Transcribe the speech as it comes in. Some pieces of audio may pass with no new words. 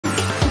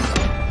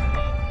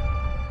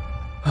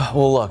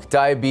Well, look,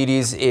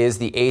 diabetes is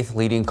the 8th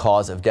leading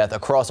cause of death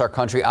across our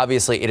country.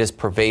 Obviously, it is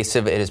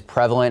pervasive, it is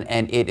prevalent,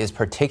 and it is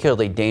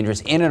particularly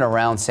dangerous in and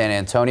around San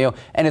Antonio.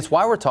 And it's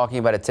why we're talking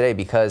about it today,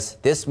 because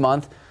this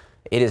month,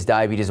 it is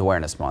Diabetes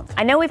Awareness Month.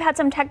 I know we've had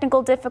some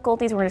technical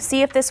difficulties. We're going to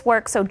see if this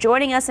works. So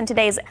joining us in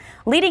today's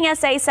Leading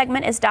SA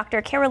segment is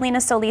Dr.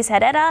 Carolina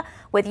Solis-Herrera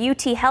with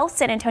UT Health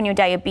San Antonio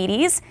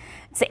Diabetes.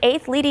 It's the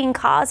 8th leading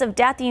cause of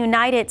death in the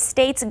United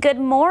States. Good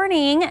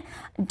morning,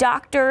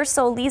 Dr.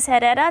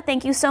 Solis-Herrera.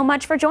 Thank you so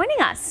much for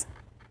joining us.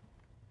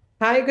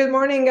 Hi, good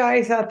morning,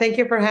 guys. Thank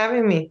you for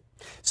having me.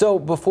 So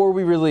before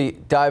we really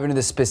dive into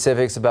the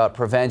specifics about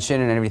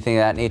prevention and everything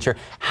of that nature,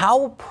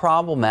 how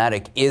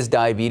problematic is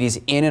diabetes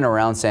in and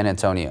around San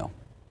Antonio?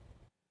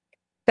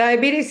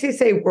 Diabetes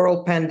is a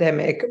world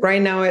pandemic.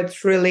 Right now,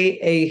 it's really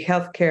a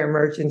healthcare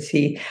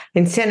emergency.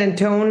 In San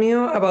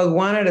Antonio, about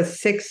 1 out of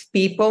 6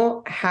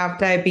 people have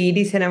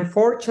diabetes, and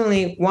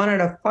unfortunately, 1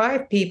 out of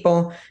 5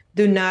 people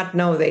do not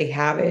know they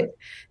have it.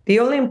 The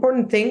only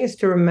important thing is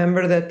to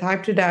remember that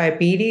type 2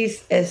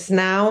 diabetes is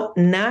now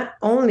not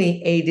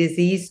only a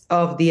disease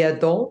of the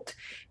adult,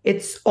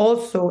 it's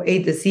also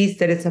a disease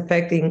that is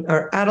affecting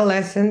our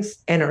adolescents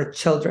and our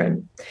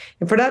children.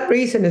 And for that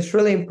reason, it's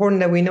really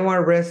important that we know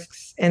our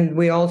risks and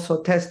we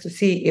also test to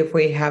see if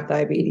we have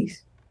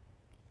diabetes.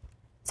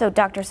 So,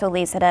 Dr.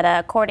 Solis-Herrera,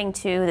 according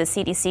to the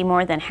CDC,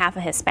 more than half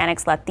of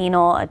Hispanics,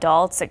 Latino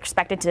adults are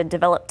expected to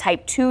develop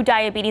type 2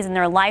 diabetes in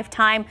their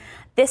lifetime.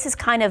 This has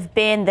kind of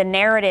been the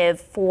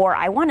narrative for,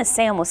 I want to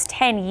say, almost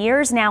 10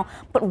 years now.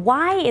 But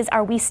why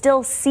are we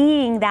still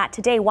seeing that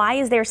today? Why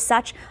is there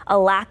such a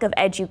lack of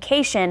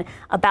education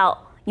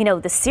about,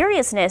 the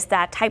seriousness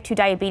that type 2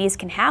 diabetes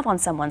can have on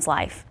someone's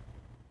life?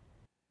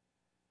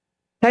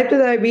 Type 2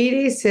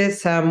 diabetes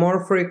is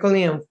more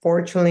frequently,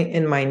 unfortunately,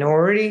 in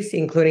minorities,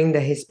 including the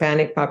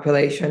Hispanic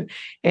population.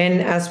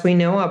 And as we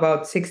know,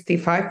 about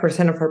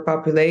 65% of our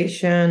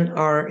population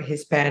are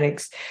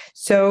Hispanics.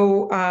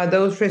 So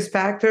those risk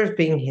factors,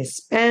 being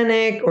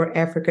Hispanic or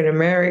African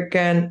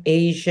American,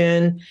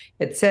 Asian,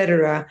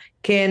 etc.,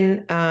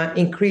 can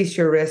increase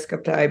your risk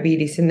of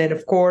diabetes. And then,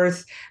 of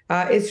course,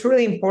 it's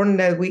really important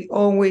that we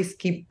always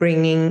keep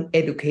bringing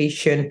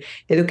education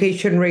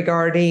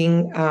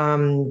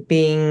regarding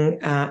being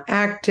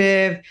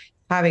active,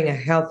 having a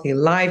healthy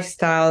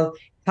lifestyle,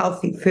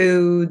 healthy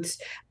foods.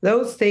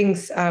 Those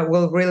things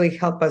will really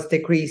help us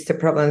decrease the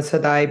prevalence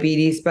of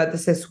diabetes. But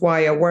this is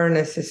why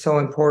awareness is so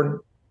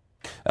important.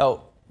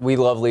 Oh, we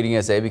love Leading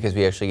SA because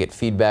we actually get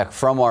feedback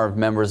from our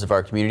members of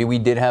our community. We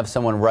did have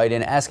someone write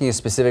in asking a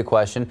specific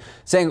question,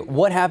 saying,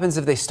 what happens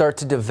if they start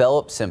to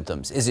develop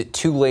symptoms? Is it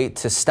too late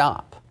to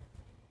stop?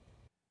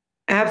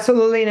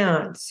 Absolutely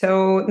not.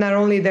 So not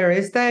only there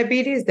is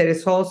diabetes, there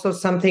is also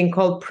something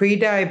called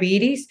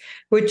prediabetes,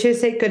 which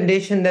is a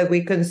condition that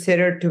we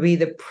consider to be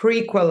the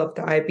prequel of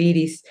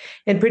diabetes.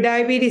 And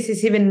prediabetes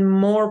is even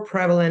more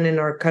prevalent in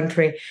our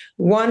country.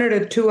 1 out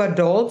of 2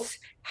 adults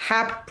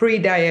have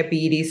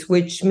prediabetes,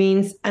 which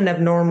means an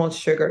abnormal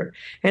sugar.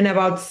 And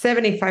about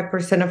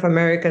 75% of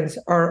Americans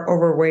are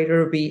overweight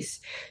or obese.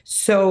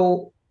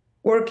 So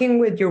working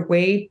with your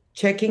weight,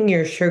 checking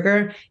your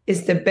sugar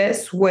is the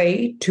best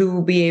way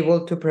to be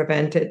able to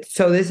prevent it.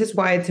 So this is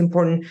why it's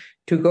important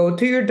to go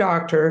to your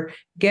doctor,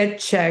 get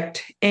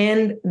checked,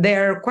 and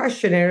there are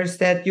questionnaires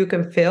that you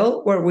can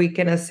fill where we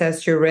can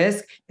assess your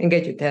risk and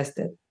get you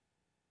tested.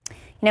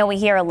 We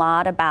hear a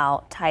lot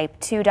about type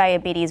 2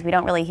 diabetes. We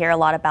don't really hear a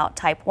lot about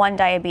type 1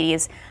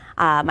 diabetes.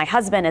 My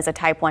husband is a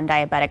type 1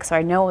 diabetic, so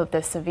I know of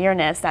the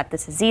severeness that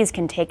this disease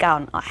can take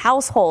on a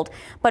household.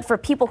 But for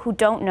people who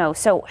don't know,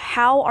 so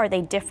how are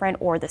they different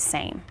or the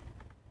same?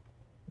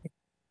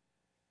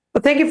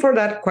 Well, thank you for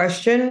that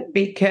question,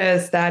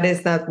 because that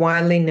is not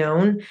widely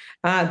known.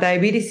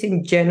 Diabetes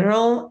in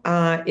general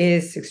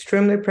is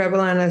extremely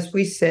prevalent. As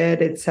we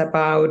said, it's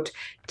about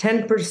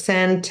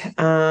 10%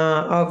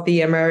 of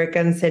the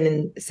Americans, and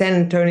in San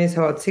Antonio is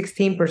about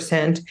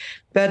 16%.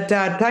 But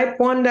type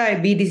 1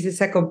 diabetes is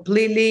a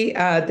completely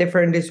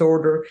different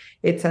disorder.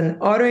 It's an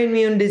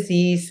autoimmune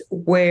disease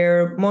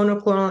where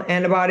monoclonal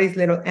antibodies,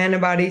 little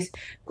antibodies,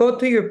 go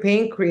to your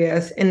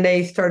pancreas and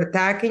they start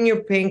attacking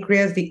your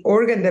pancreas, the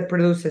organ that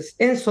produces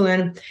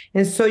insulin.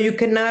 And so you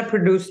cannot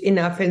produce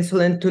enough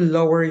insulin to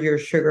lower your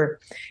sugar.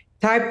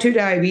 Type 2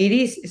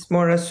 diabetes is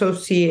more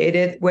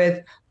associated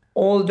with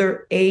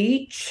older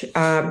age,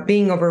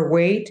 being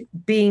overweight,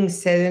 being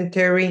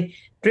sedentary,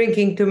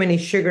 drinking too many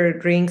sugar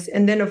drinks.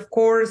 And then, of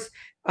course,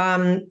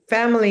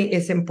 family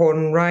is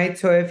important, right?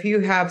 So if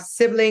you have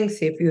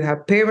siblings, if you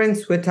have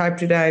parents with type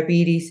 2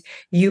 diabetes,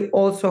 you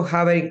also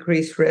have an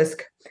increased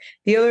risk.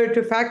 The other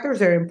 2 factors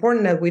that are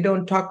important that we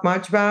don't talk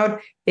much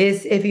about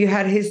is if you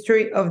had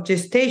history of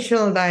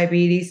gestational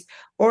diabetes,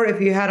 or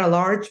if you had a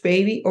large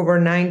baby over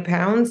 9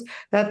 pounds,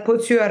 that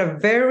puts you at a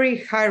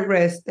very high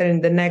risk that in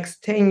the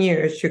next 10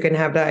 years you can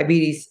have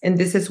diabetes. And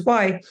this is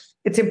why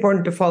it's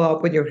important to follow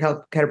up with your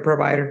healthcare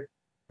provider.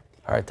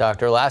 All right,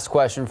 doctor, last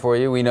question for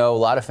you. We know a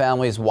lot of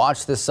families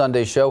watch this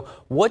Sunday show.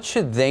 What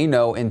should they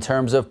know in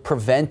terms of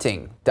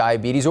preventing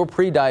diabetes or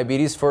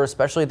pre-diabetes for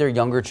especially their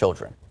younger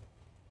children?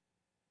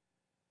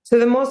 So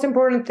the most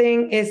important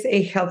thing is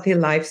a healthy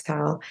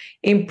lifestyle.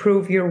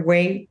 Improve your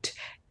weight.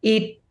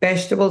 Eat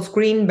vegetables,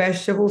 green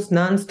vegetables,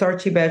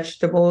 non-starchy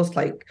vegetables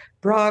like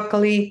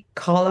broccoli,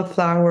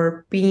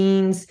 cauliflower,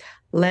 beans,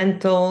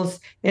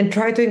 lentils, and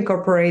try to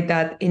incorporate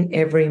that in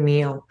every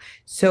meal.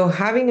 So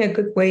having a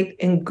good weight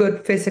and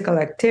good physical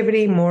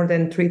activity more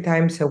than 3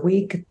 times a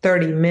week,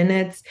 30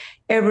 minutes,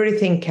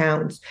 everything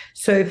counts.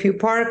 So if you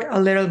park a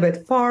little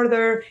bit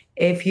farther,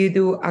 if you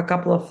do a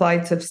couple of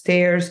flights of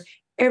stairs,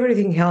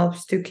 everything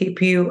helps to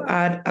keep you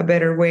at a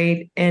better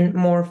weight and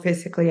more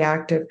physically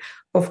active.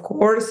 Of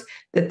course,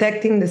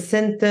 detecting the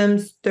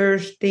symptoms,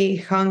 thirsty,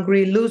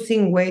 hungry,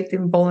 losing weight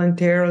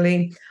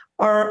involuntarily,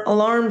 are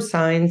alarm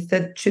signs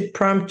that should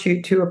prompt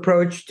you to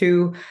approach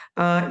to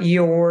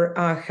your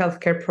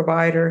healthcare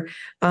provider.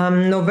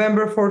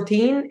 November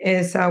 14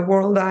 is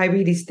World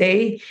Diabetes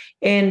Day,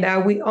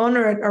 and we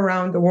honor it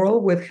around the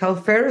world with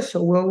health fairs.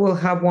 So we will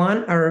have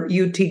one, our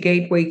UT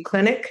Gateway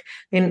Clinic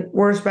in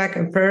Wurzbach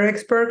and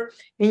Fredericksburg,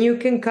 and you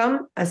can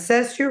come,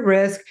 assess your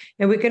risk,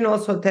 and we can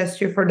also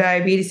test you for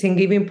diabetes and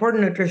give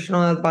important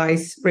nutritional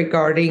advice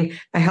regarding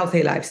a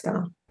healthy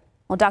lifestyle.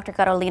 Well, Dr.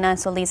 Carolina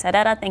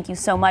Solis-Herrera, thank you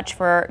so much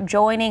for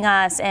joining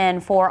us.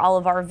 And for all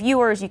of our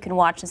viewers, you can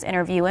watch this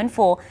interview in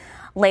full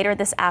later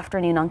this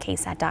afternoon on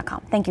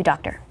KSAT.com. Thank you,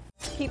 Doctor.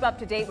 Keep up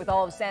to date with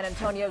all of San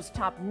Antonio's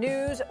top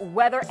news,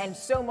 weather, and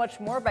so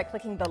much more by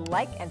clicking the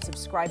like and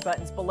subscribe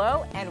buttons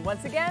below. And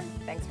once again,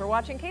 thanks for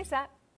watching KSAT.